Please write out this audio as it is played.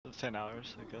It's 10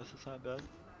 hours, I guess. It's not bad.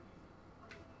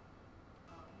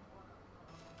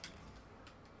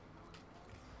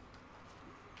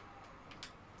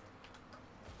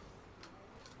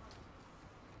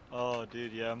 Oh,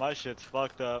 dude, yeah, my shit's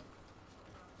fucked up.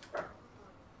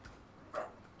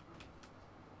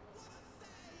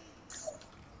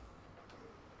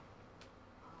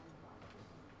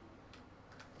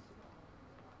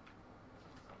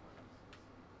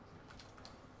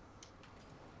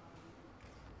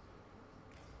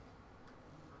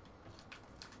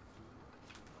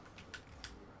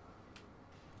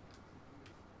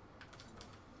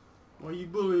 Why you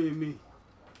bullying me?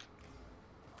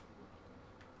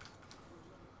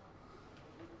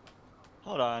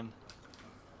 Hold on.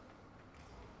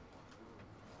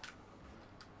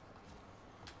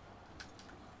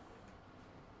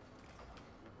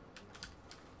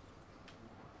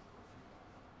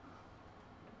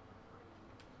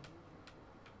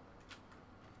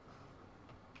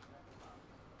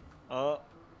 Oh,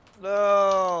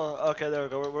 no. Okay, there we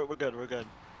go. We're good. We're good.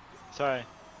 Sorry.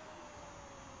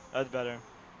 That's better.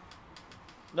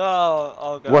 No.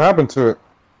 Oh What god. happened to it?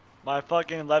 My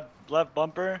fucking left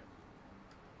bumper.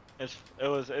 It's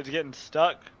getting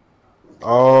stuck.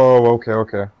 Oh, okay,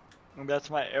 okay. And that's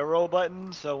my arrow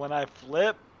button. So when I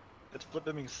flip, it's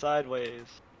flipping me sideways.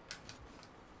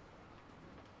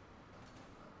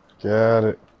 Got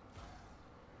it.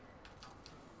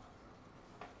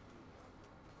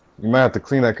 You might have to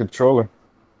clean that controller.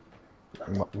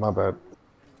 My bad.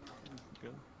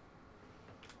 Good.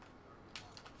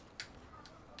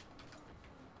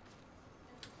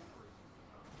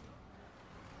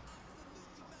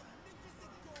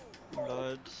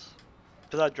 Loads.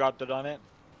 Cause I dropped it on it.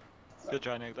 Good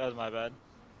try, Nick. That was my bad.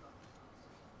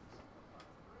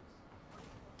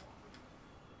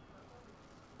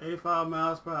 85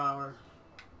 miles per hour.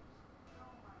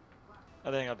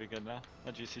 I think I'll be good now.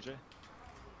 Not you, CJ.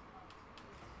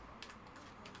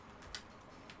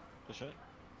 Push it.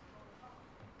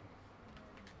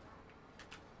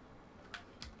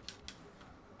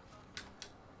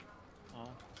 Oh.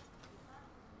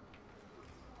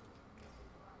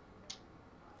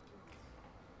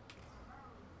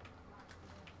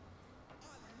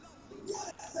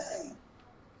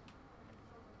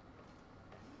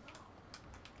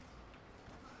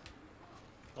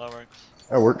 That works.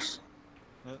 That works.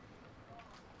 Yep.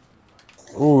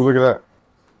 Ooh, look at that.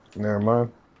 Never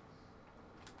mind.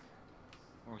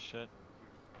 Oh shit.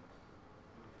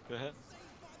 Good hit.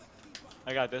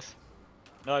 I got this.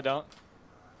 No, I don't.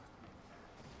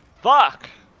 Fuck!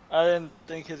 I didn't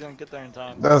think he was gonna get there in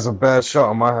time. That's a bad shot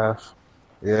on my half.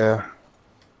 Yeah.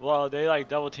 Well, they like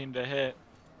double teamed the hit.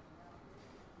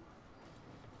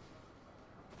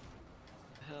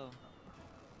 Hell.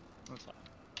 That's fine.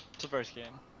 It's the first game.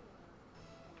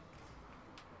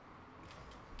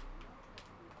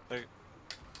 Like,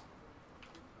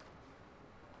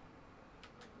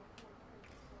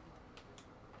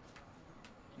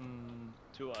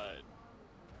 too wide.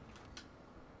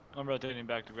 I'm rotating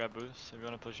back to grab boost. If you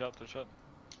wanna push up, push up.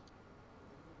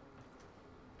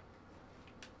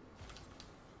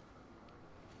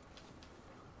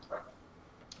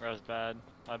 That was bad.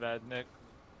 My bad, Nick.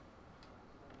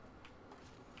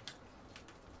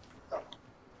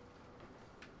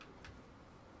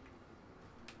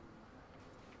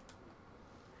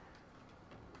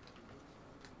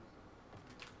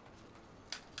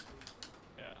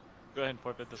 Yeah. Go ahead and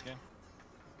forfeit this game.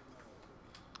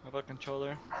 How about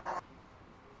controller?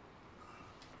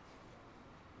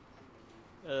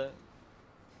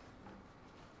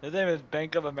 His name is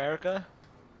Bank of America?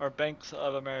 Or Banks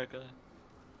of America?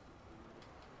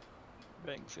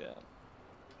 Banks, yeah.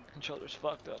 Controller's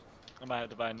fucked up. I might have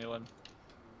to buy a new one.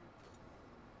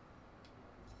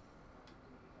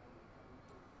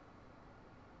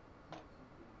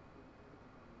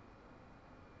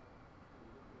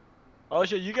 Oh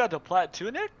shit, you got the plat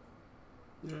too, Nick?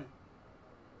 Yeah.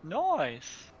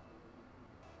 Nice.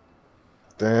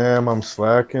 Damn, I'm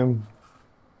slacking.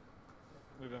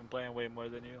 We've been playing way more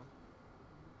than you.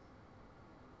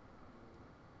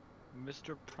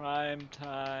 Mr.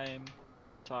 Primetime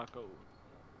Taco.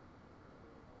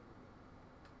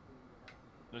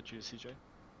 Don't you, CJ?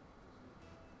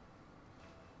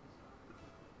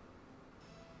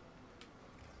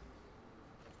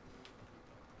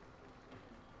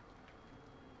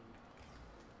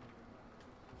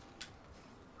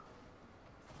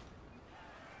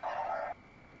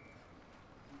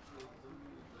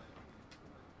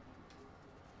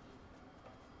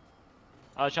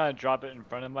 I was trying to drop it in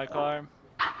front of my car.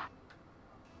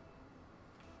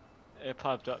 It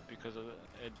popped up because of it.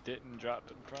 It didn't drop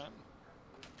in front.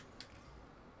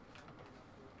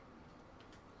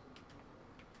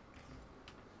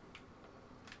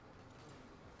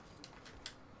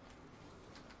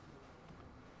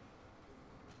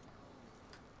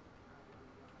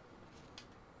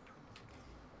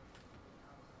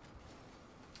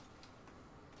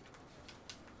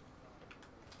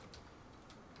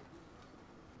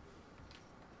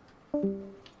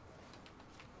 Nope.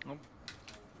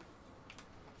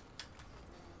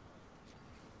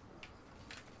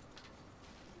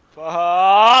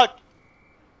 Fuck!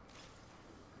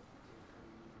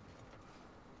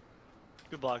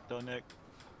 Good block though, Nick.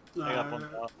 I got Nah,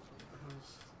 bumped out.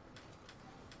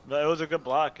 But it was a good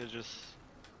block. It's just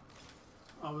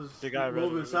I was the guy read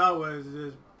moving it. sideways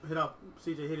and just hit off.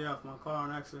 CJ hit it off my car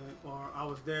on accident, or I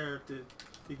was there to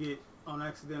get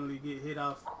accidentally get hit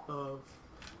off of.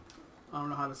 I don't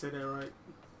know how to say that right.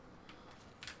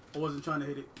 I wasn't trying to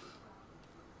hit it.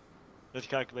 Let's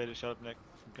calculate it. Shut up, Nick.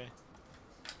 Okay.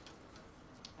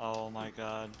 Oh my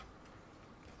god.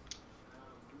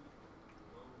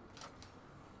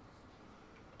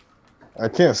 I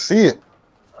can't see it.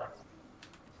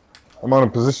 I'm on a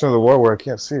position of the wall where I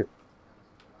can't see it.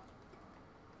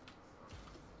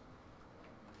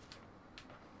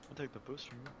 I'll take the boost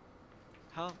from you.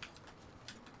 How?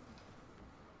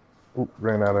 Oop,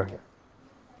 ran out of here.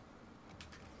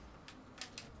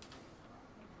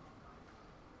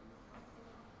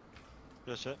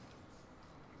 Good shit.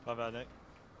 My bad, Nick.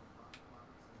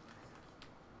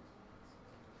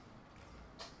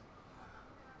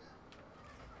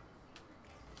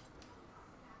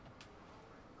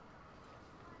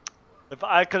 If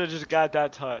I could have just got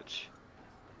that touch,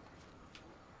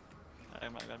 I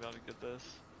might not be able to get this.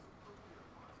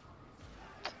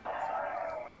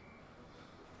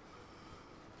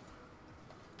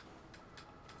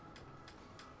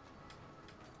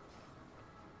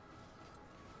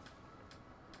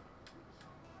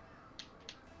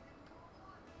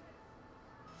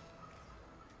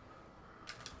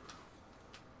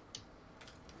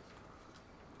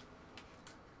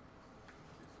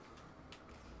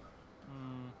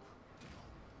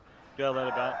 You gotta let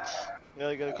it bounce. Yeah,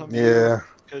 you gotta come to you. Yeah.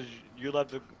 Because you let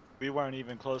the. We weren't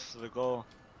even close to the goal.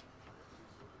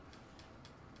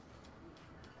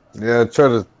 Yeah, try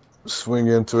to swing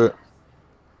into it.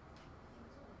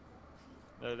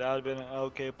 That would have been an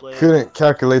okay play. Couldn't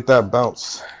calculate that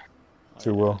bounce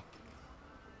too yeah. well.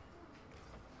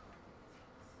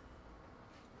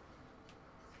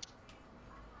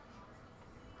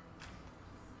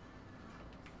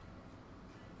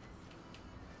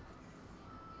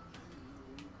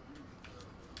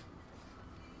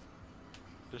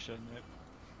 Just shouldn't it. It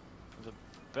was a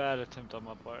bad attempt on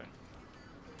my part.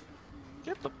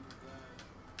 Get the.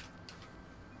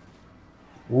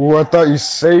 Ooh, I thought you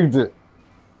saved it.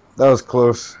 That was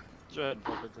close. Let's go ahead and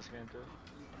forfeit this game too.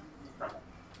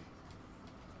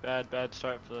 Bad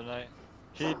start for the night.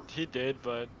 He did,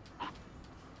 but.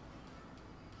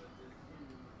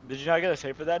 Did you not get a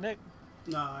save for that, Nick?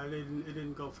 Nah, it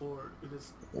didn't go forward. It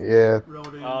just Yeah,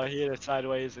 rolled in. Oh, he hit it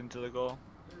sideways into the goal.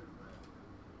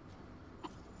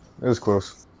 it was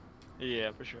close.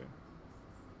 Yeah, for sure.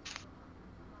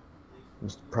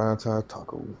 Mr. Primetime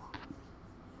Taco.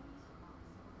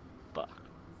 Fuck.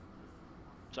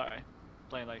 Sorry.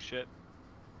 Playing like shit.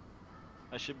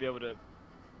 I should be able to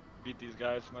beat these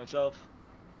guys myself.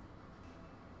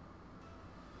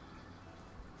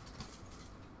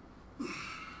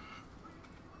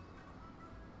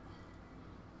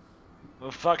 Well,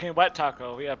 fucking wet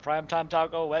taco. We have primetime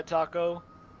taco, wet taco.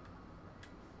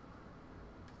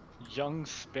 Young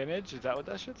spinach? Is that what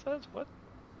that shit says? What?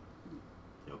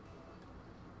 Yep.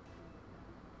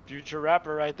 Future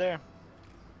rapper right there.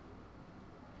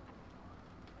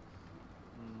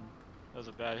 That was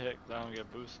a bad hit 'cause I don't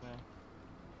get boost now.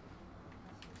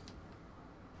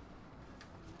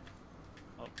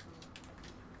 Oh.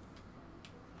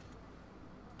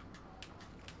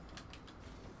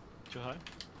 Too high?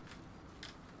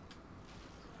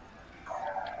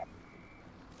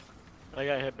 I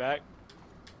got hit back.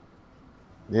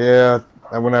 Yeah,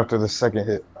 I went after the second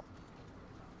hit.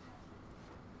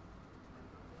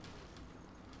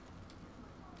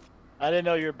 I didn't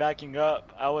know you were backing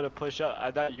up. I would have pushed up. I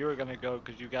thought you were gonna go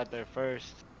because you got there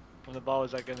first. When the ball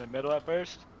was like in the middle at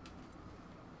first.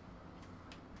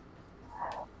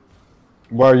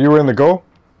 While you were in the goal?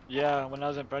 Yeah, when I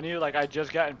was in front of you, like I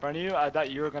just got in front of you, I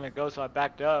thought you were gonna go, so I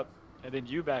backed up, and then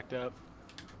you backed up.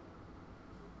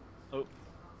 Oh,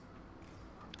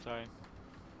 sorry.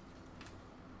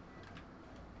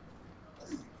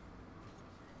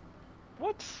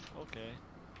 What? Okay.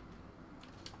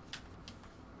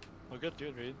 Well, good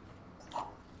dude, Reed.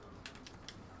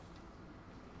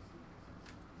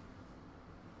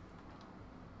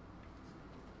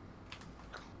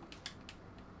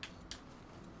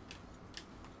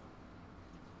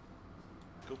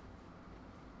 Cool.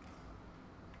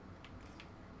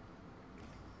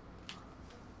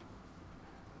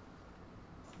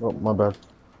 Oh, my bad.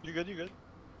 You good? You good?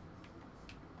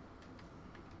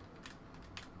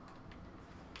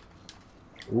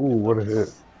 Ooh, what a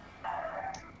hit.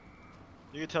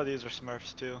 You can tell these are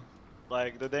Smurfs too.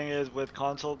 Like the thing is with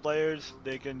console players,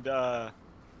 they can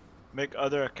make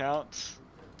other accounts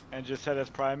and just set as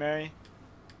primary.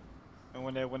 And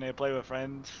when they play with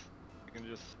friends, you can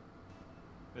just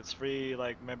it's free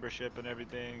like membership and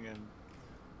everything, and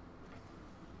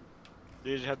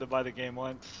you just have to buy the game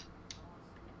once.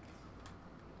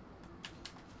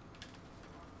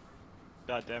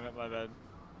 God damn it, my bad.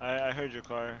 I heard your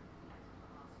car.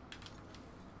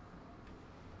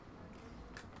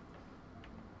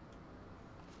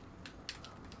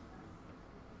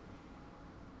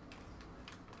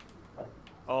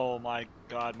 Oh my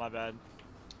god, my bad.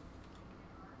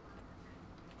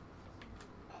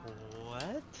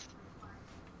 What?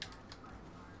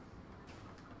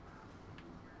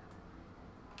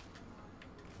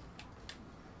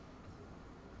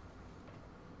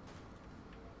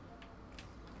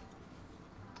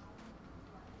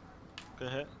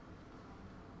 Good hit.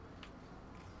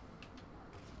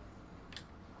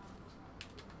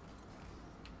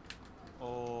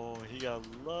 Oh, he got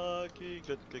lucky.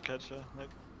 Good catch, Nick.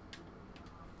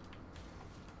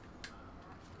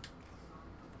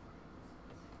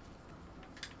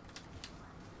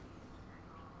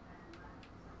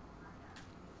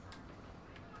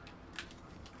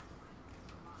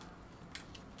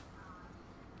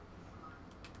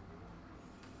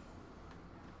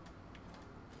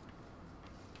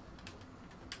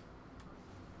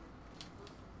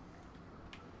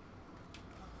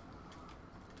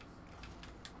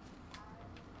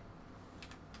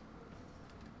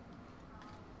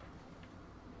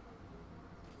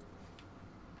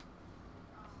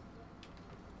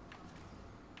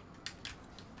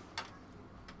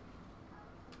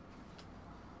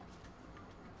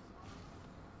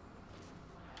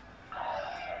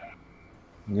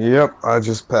 Yep, I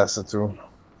just passed it to him.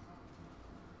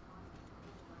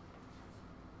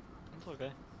 It's okay.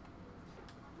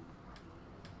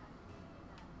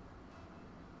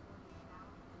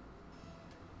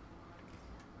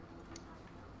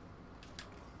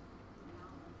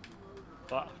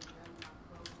 Fuck.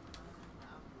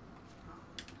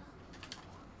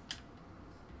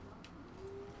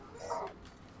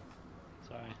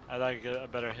 Sorry, I like a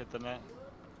better hit than that.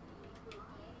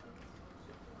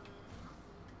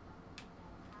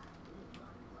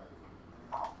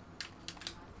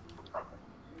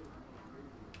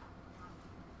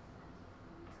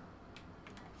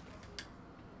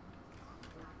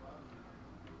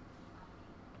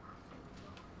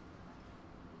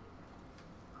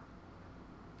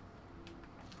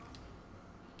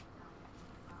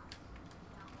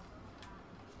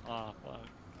 Oh fuck.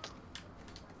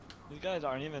 These guys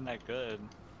aren't even that good.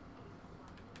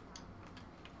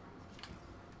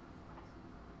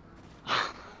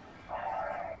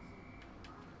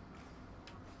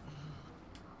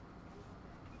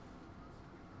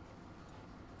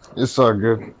 It's all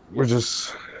good. We're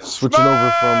just switching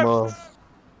over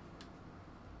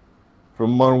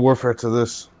from Modern Warfare to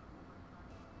this.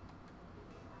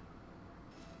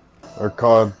 Or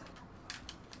COD.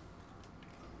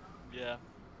 Yeah.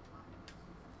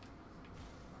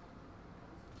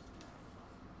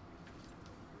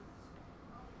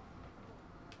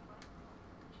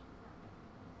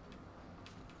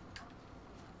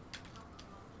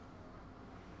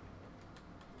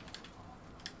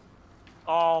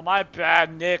 Oh, my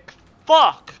bad, Nick.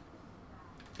 Fuck!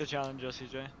 Good challenge,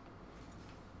 CJ.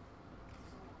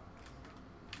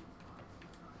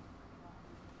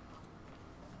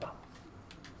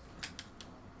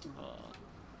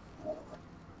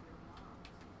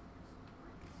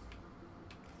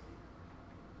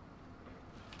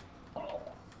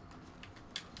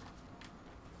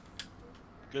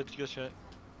 Good shit.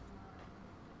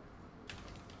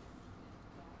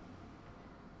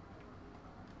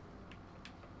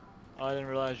 Oh, I didn't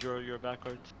realize you were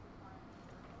backwards.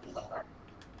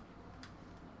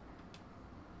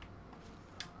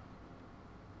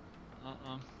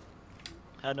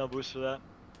 Had no boost for that.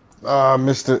 Ah, I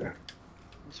missed it.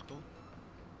 That's cool.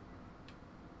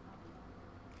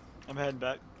 I'm heading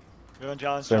back. You're on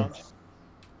challenge, Same. challenge.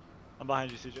 I'm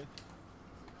behind you, CJ.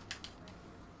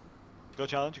 Go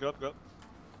challenge, go up, go up.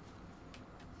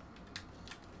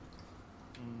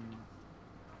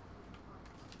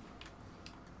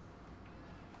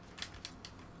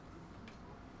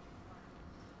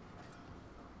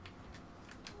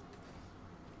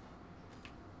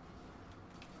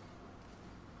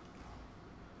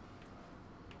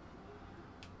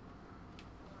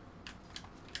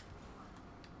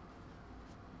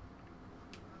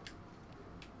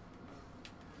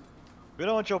 We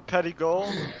don't want your petty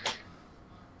gold.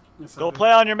 Yes, Go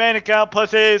play on your main account,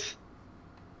 pussies!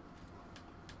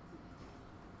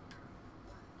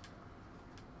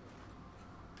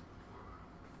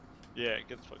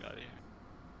 the fuck out of here.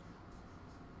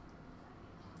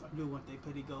 I do want that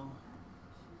petty goal.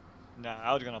 Nah,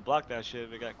 I was gonna block that shit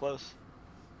if it got close.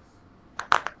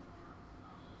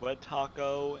 Wet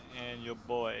Taco and your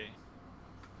boy.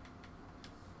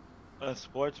 A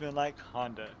sportsman-like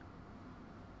Honda.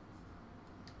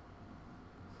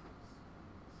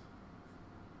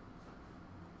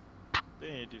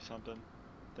 They need to do something.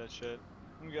 That shit.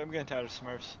 I'm getting tired of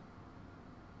Smurfs.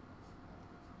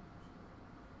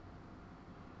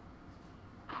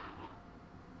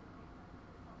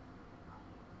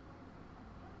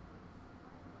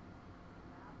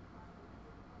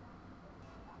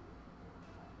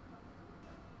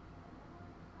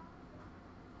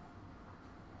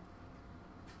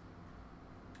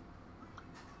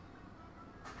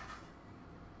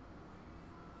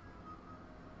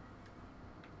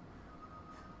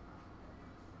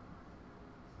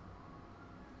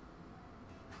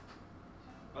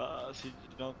 See,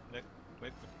 no, Nick,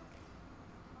 wait.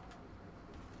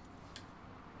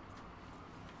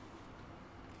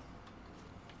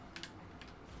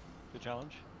 Good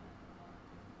challenge.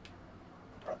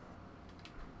 Oh,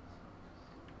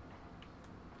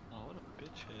 what a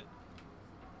bitch hit.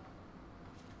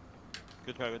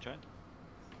 Good try, good try.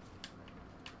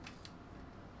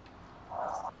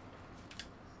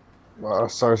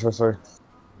 Sorry.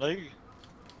 No, you.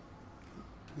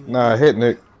 Nah, hit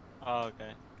Nick. Oh,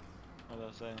 okay. What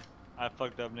was I saying? I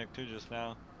fucked up Nick too just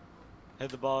now. Hit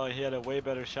the ball, he had a way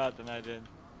better shot than I did.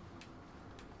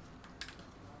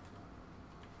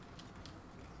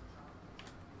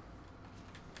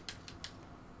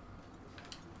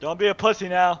 Don't be a pussy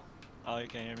now! Oh, you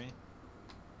can't hear me?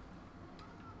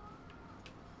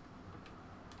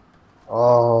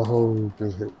 Oh,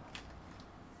 good hit.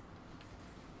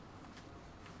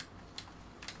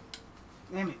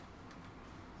 Damn it.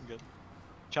 Good.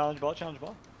 Challenge ball, challenge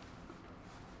ball.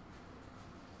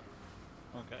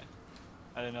 Okay.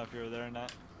 I didn't know if you were there or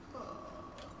not.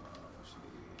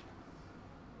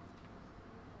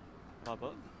 Pop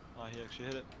up. Oh, he actually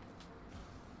hit it.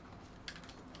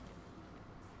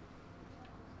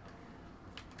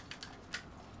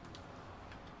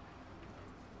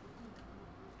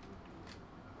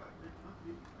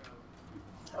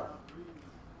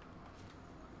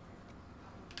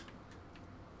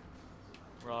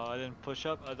 Bro, I didn't push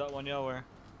up. I thought one y'all were.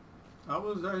 I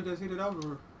was there. He just hit it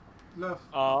over. Left.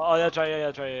 Oh, that's right. Yeah,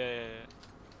 that's right. Yeah.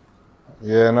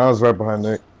 Yeah, and I was right behind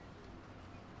Nick.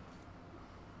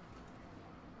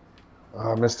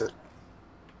 Oh, I missed it.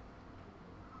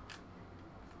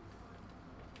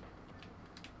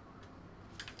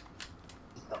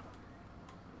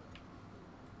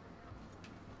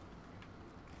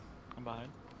 I'm behind.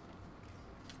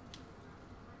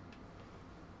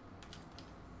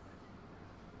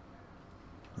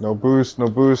 No boost, no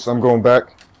boost. I'm going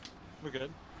back. We're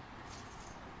good.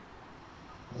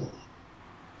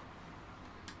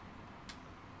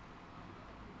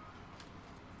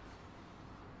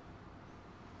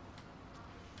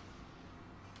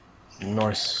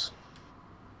 Nice.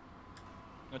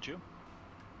 Not you.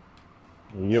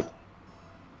 Yep.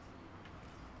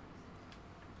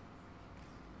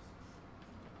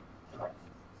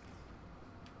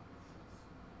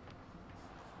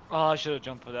 Oh, I should have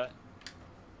jumped for that.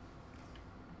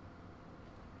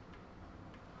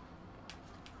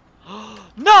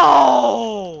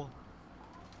 No!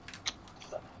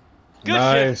 Good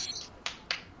Nice. shit.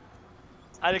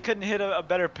 I couldn't hit a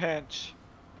better pinch.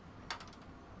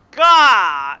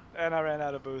 God! And I ran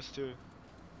out of boost too.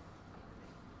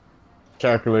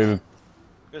 Calculated.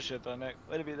 Good shit though, Nick.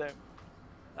 Way to be there.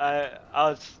 It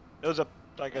was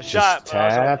like a Just shot, but also a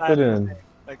tap pass it at the in.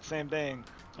 like same thing.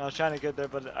 And I was trying to get there,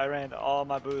 but I ran all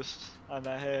my boosts on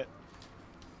that hit.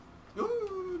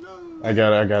 Ooh, no. I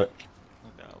got it. Okay,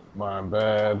 My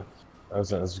bad. That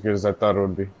wasn't as good as I thought it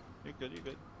would be. you're good, you're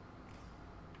good.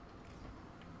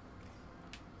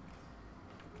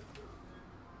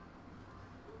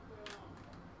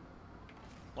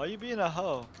 Why you being a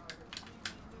hoe?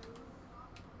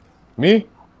 Me?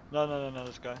 No,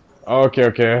 this guy. Oh,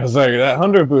 okay. I was like, that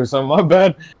 100 boost, my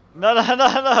bad. No, the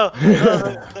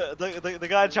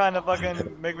guy trying to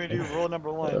fucking make me do rule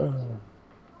number one.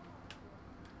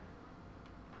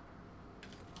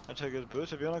 I took his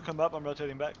boost. If you want to come up, I'm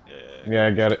rotating back. Yeah. Yeah,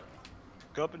 I got it.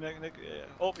 Go up, Nick. Yeah.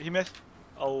 Oh, he missed.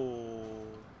 Oh.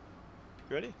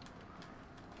 You ready?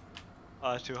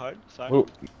 Oh, it's too hard. Sorry. Ooh.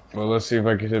 Well, let's see if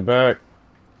I can hit it back.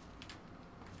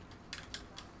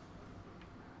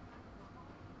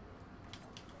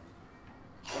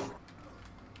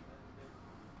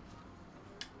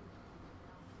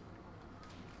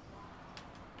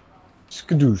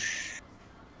 Skadoosh.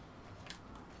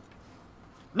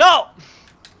 No!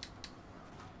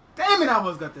 I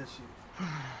almost got that shit.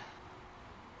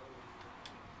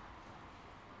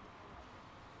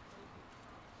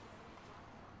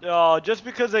 Yo, just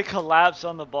because they collapsed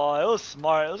on the ball, it was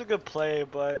smart. It was a good play,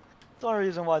 but it's the only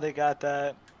reason why they got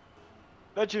that.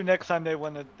 Bet you next time they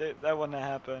wouldn't. That wouldn't have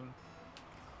happened.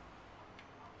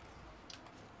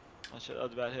 Oh shit, that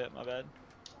was a bad hit. My bad.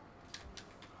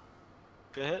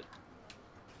 Good hit.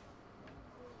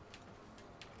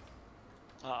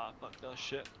 Ah, fuck that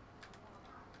shit.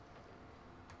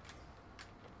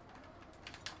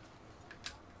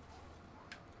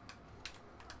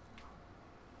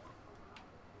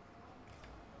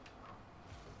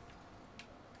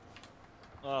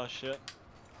 Oh shit.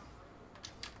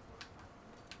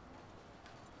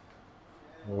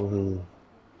 Mm-hmm. God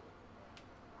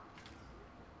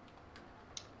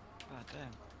damn.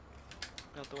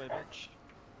 Got the way, bitch.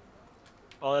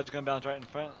 Oh, that's gonna bounce right in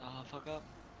front. Oh, fuck up.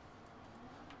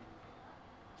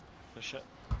 Good shit.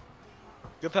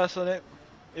 Good pass on it,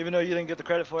 even though you didn't get the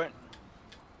credit for it.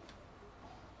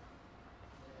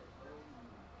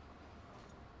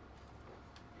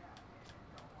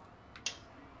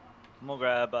 I'm gonna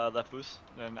grab left boost,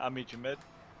 then I'll meet you mid.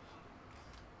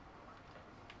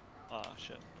 Oh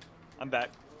shit. I'm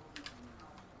back.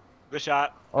 Good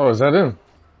shot. Oh, is that him?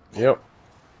 Yep.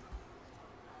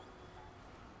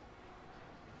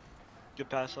 Good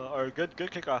pass, or good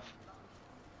kickoff.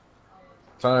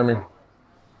 Timing.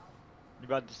 You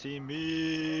about to see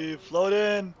me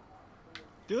floating,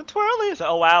 doing twirlies.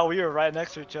 Oh wow, we were right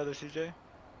next to each other, CJ.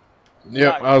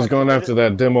 Yep, I You was got going teammated. after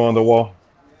that demo on the wall.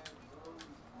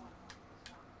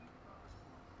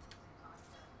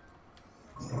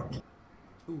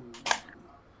 Ooh.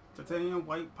 Titanium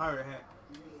white pirate hat.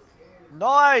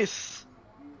 Nice.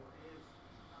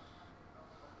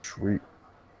 Sweet.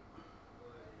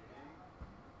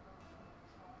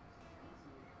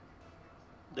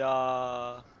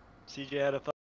 CJ had a